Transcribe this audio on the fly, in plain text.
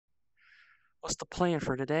What's the plan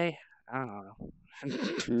for today? I don't know.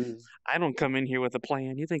 Mm. I don't come in here with a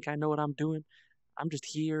plan. You think I know what I'm doing? I'm just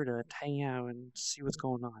here to hang out and see what's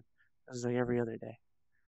going on. This is like every other day.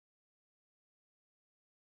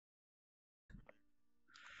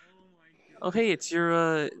 Oh hey, it's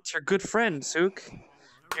your good friend, Sook.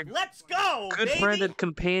 Your Let's go, good baby! friend and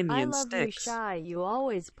companion, I love you, Sticks. Shai. You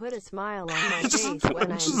always put a smile on my Just face put when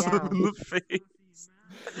him I'm just in down. the face.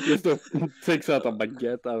 Just takes out a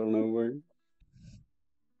baguette out of nowhere.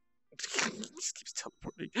 Just keeps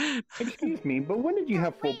teleporting. Excuse me, but when did you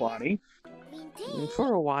have full body?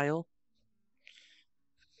 For a while.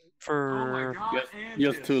 For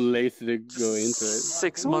Just too lazy to go into it.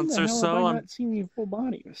 6 When months the or hell so. have I not seen you full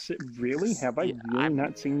body? Really? Have I really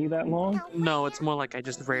not seen you that long? No, it's more like I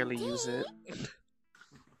just rarely use it.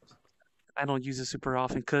 I don't use it super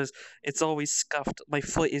often because it's always scuffed. My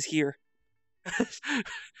foot is here.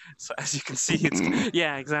 So as you can see, it's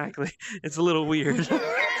yeah, exactly. It's a little weird.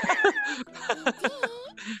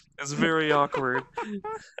 It's very awkward.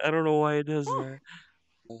 I don't know why it does that.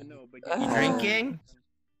 You drinking?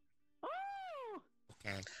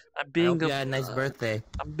 Okay. I'm I being hope you had a nice birthday.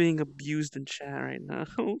 I'm being abused in chat right now.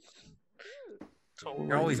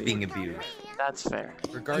 You're always being abused. That's fair.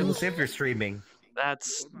 Regardless if you're streaming.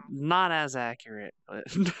 That's not as accurate, but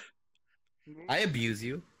I abuse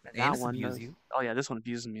you. that Anus one abuse does. you. Oh yeah, this one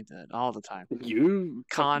abuses me all the time. You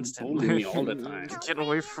Constantly. bully me all the time. Get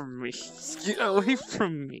away from me. Get away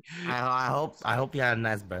from me. I hope you had a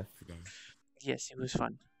nice birthday. Yes, it was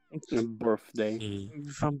fun. A birthday. Hey.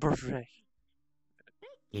 Fun birthday.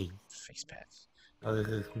 Hey. Face pads. Oh,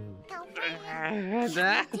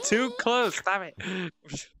 Too close. Stop it.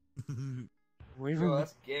 Away from me.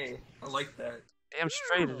 that's gay. I like that. Damn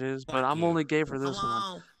straight it is, but I'm only gay for this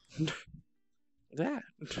one. That.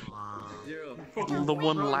 Zero. The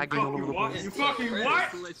one lagging a little bit. You fucking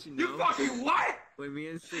what? You fucking what? When me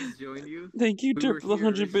and Six joined you. Thank you, We Trip, were for the here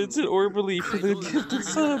 100 bits and originally. Orbally for the gifted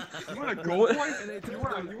sub. You wanna go, What? boy? And then you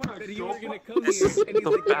wanna you were gonna come This here. is And he's the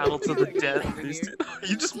like, battle to the "Can I death. come in These here?" two-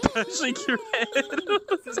 You just shake your head. So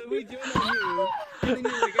then we joined on you. And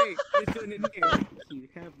then you're like, hey, let's join in here. You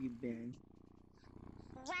have you been.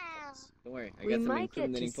 Don't worry, I We got some might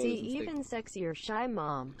get to incriminating see photos and even sexier Shy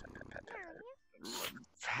Mom.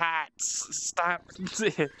 Hats. Stop.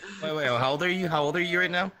 wait, how old are you? How old are you right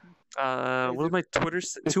now? What is my Twitter?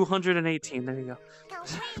 218. There you go.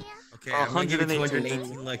 Okay, I'm gonna give you 118.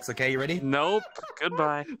 218 likes. Okay, you ready? Nope.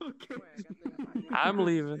 Goodbye. I'm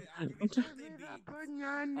leaving.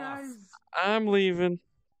 I'm leaving.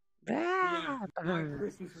 Ah.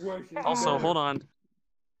 Also, hold on.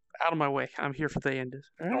 Out of my way. I'm here for the end.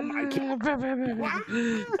 Oh my god.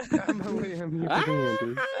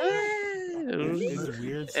 It's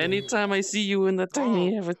weird. Anytime I see you in the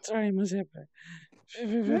tiny avatar, I must have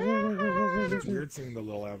It's weird seeing the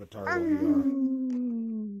little avatar while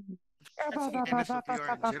you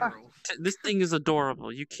This thing is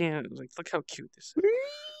adorable. You can't look how cute this is.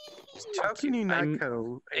 How can you not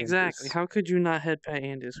go? Exactly. How could you not head pat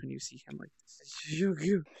Andis when you see him like this? It's so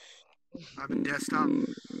cute. I'm a desktop.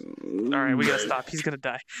 Alright, we gotta stop. He's gonna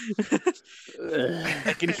die.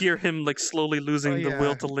 I can hear him like slowly losing the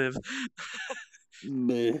will to live.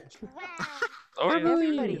 Or Everybody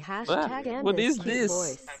really? hashtag and What is cute this?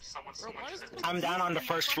 voice. I'm down on the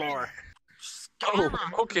first floor. Oh,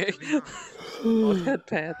 okay. Oh, head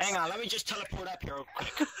pats. Hang on, let me just teleport up here real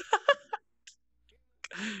quick.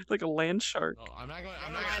 Like a land shark. Oh, I'm not going.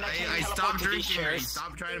 I stopped drinking.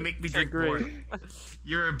 Stop trying to make me Okay, great.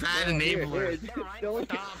 You're a bad enabler.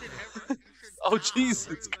 Oh,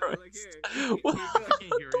 Jesus Christ. What the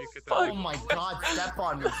Oh fuck? my God! Step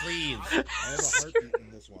on me, please. I have a heartbeat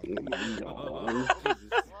in this one.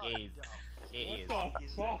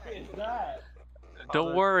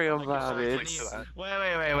 Don't worry about it.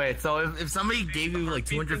 Wait. So if somebody gave you like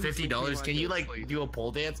 $250, can you like do a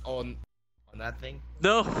pole dance on that thing?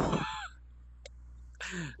 No.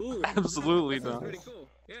 Absolutely not. Pretty cool.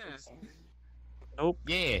 Yeah. Nope.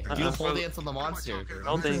 Yeah, do a pole dance on the monster.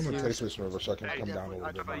 No, I'm thank gonna you. taste this river so I can come down a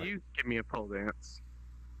little bit more. Give me a pole dance.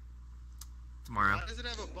 Tomorrow.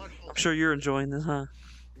 I'm sure you're enjoying this, huh?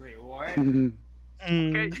 Wait, what? Mm.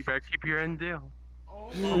 Okay, you better keep your end deal.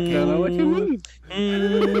 Kinda what you mean.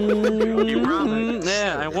 Mm.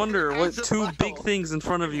 Yeah, I wonder what two big things in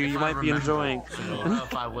front of you might be enjoying. I don't know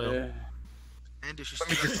if I will. Let me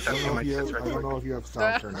just I don't know if you have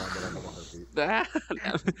sound turned on, but I have a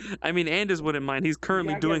heartbeat. I mean, Andis wouldn't mind. He's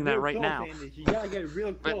currently doing that right now. You gotta get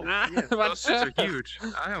real close. Those things are huge.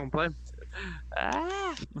 I don't blame.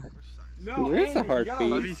 Ah. No, Where's the Andy,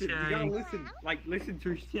 heartbeat? You gotta listen, listen to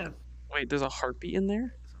his chest. Wait, there's a heartbeat in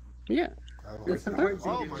there? Yeah. I have a There's an heartbeat.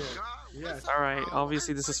 heartbeat. Oh my god. Yes. All right.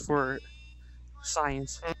 Obviously, this is for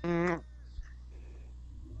science. Let's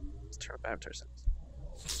turn it back to our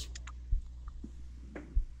science.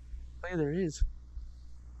 Oh, yeah, there is.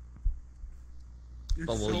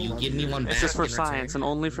 But will you give me one back? It's just for in return? science and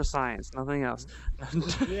only for science, nothing else.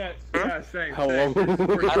 Yeah, same. Hello. I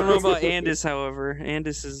don't know about Andis, however.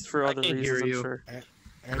 Andis is for other can't hear reasons, I'm you. sure.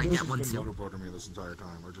 And like this that has one been too. motorboating me this entire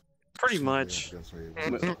time. Or just Pretty just much. against me.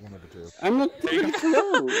 One of the two. I'm not doing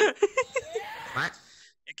it. What?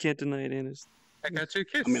 You can't deny it, Andis. I got 2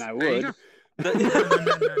 kids. I mean, I would. No, not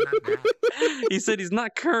that. He said he's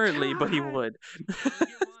not currently, but he would.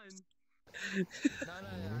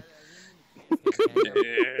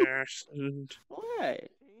 Yes. Why?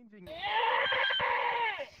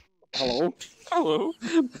 Hello? Hello.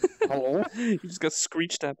 Hello? You just got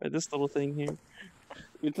screeched at by this little thing here.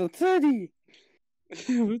 It's a teddy.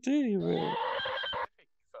 What teddy bear?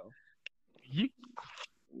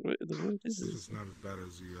 What is This this? is not as bad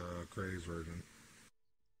as the Craze version.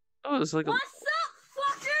 Oh, it's like a...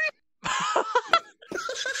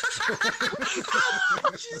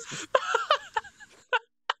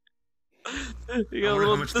 You got a I wonder how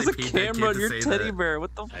little, much there's they a paid that camera kid on to your say teddy that. bear.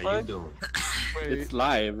 What the fuck? It's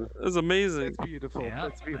live. That's amazing. That's beautiful. Yeah.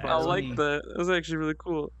 That's beautiful. I like that. That was actually really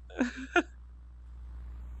cool.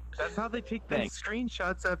 That's how they take the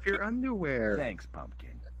screenshots of your underwear. Thanks, Pumpkin.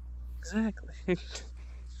 Exactly.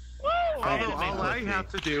 Although all I have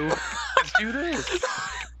to do is do this.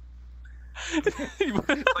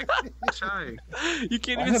 Like Shai. You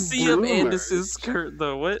can't I even have see him and bloomers. his skirt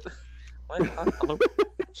though. What? What? Hello?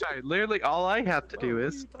 Shai, literally all I have to do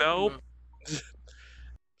is. Nope.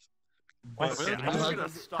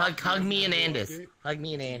 Hug me and Andis. Hug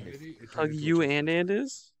me and Andis. Hug you and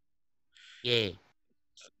Andis? Yeah.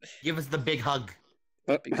 Give us the big hug.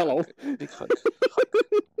 Hello. Big hug.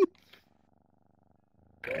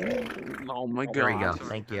 Oh my god. There we go.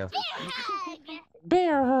 Thank you.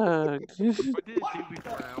 Bear hug.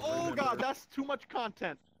 Oh god, that's too much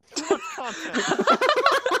content. Too much content.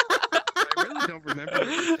 I really don't remember the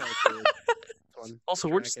details for this one. Also,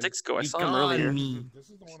 where'd Sticks go? I saw him Gone earlier. me. This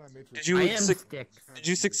is the one I made for Did you I am Sticks. Did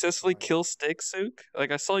you successfully kill Sticks, Sook?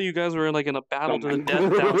 Like I saw you guys were like in a battle to Oh the my death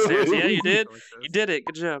God. downstairs. Yeah, you did. You did it.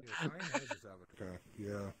 Good job. Yeah, Shine has this avatar.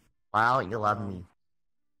 Yeah. Wow, you love me.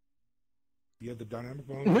 You have the dynamic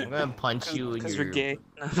I'm bone. gonna punch you in Because your you're gay.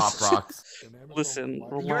 pop rocks. Dynamic Listen,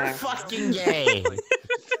 bone. You're relax. fucking gay.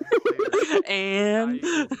 And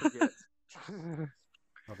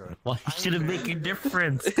Okay. Why should it make a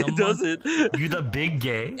difference? it Come on. doesn't. You the big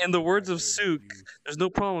gay. In the words of Sook, there's no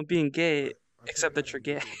problem with being gay, except that you're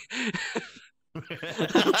gay.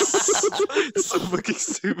 So fucking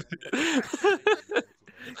stupid.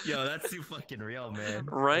 Yo, that's too fucking real, man.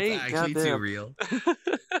 Right? That's actually too Goddamn. real.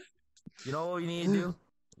 You know what we need to do?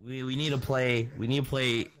 We need to play. We need to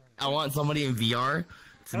play. I want somebody in VR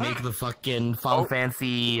to make the fucking Final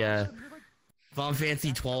Fantasy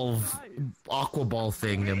 12 Aqua Ball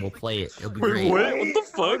thing, and we'll play it. It'll be Wait, great. what? What the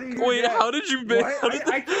fuck? Wait, how did you make? How did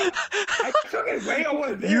I took it way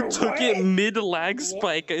over there. you took it mid lag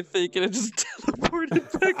spike, I think, and it just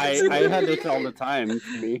teleported back. I had this all the time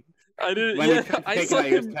to me. I didn't. When Yeah, he took I it, saw I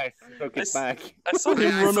him. took I it back. I saw him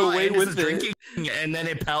Yeah, I run saw away Andis was with it. drinking, and then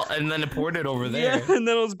it ported over Yeah, there. and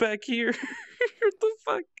then I was back here. What the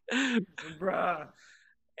fuck? Bruh.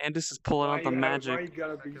 Andis is pulling out the Why magic. you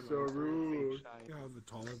gotta be so rude? Yeah, the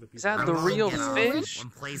taller the Is that people- the real Get off fish?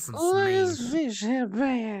 and play some Oh, this Smash. fish have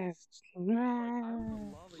bass.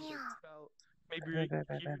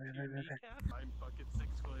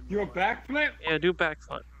 You a backflip? Yeah, do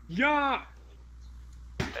backflip. Yeah.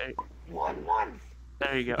 There, 1-1.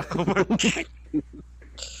 there you go.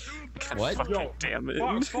 What? Fucking Yo, damn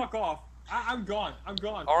it. Fuck off. I'm gone. I'm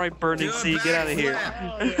gone. All right, Burning Do a Sea, get out of here.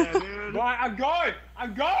 backflip. Bye. I'm going.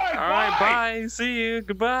 I'm going. All right, bye. See you.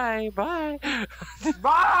 Goodbye. Bye.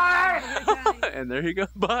 Bye. And there you go.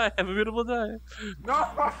 Bye. Have a beautiful day. No.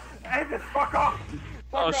 Hey, just fuck off.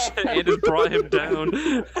 Oh shit! Andis brought him down.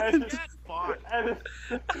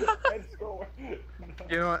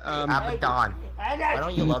 You know what? Abaddon. Why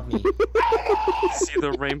don't you love me? See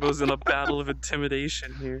the rainbows in a battle of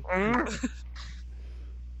intimidation here. Good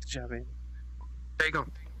job, Andy. There you go.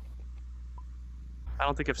 I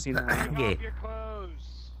don't think I've seen that. Okay.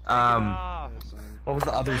 What was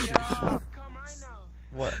the other shit?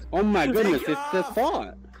 What? Oh my goodness, it's the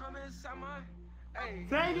thought.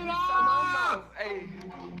 Take it off. Hey,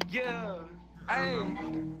 yeah. Hey.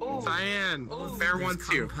 Cyan, Fair wants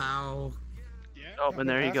you. Pow. Oh, and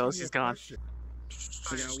there he goes. He's gone.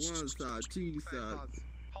 I got one side, two sides.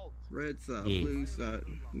 Red side, Yeah. blue side.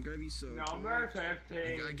 I'm gonna be so. Number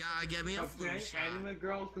 15. You gotta get me a flu shot. Anime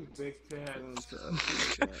girls with big tits. One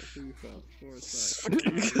side, two side, four side.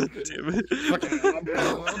 Damn it.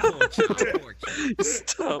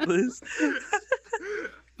 Stop this.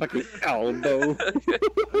 Fucking elbow.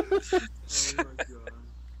 Oh my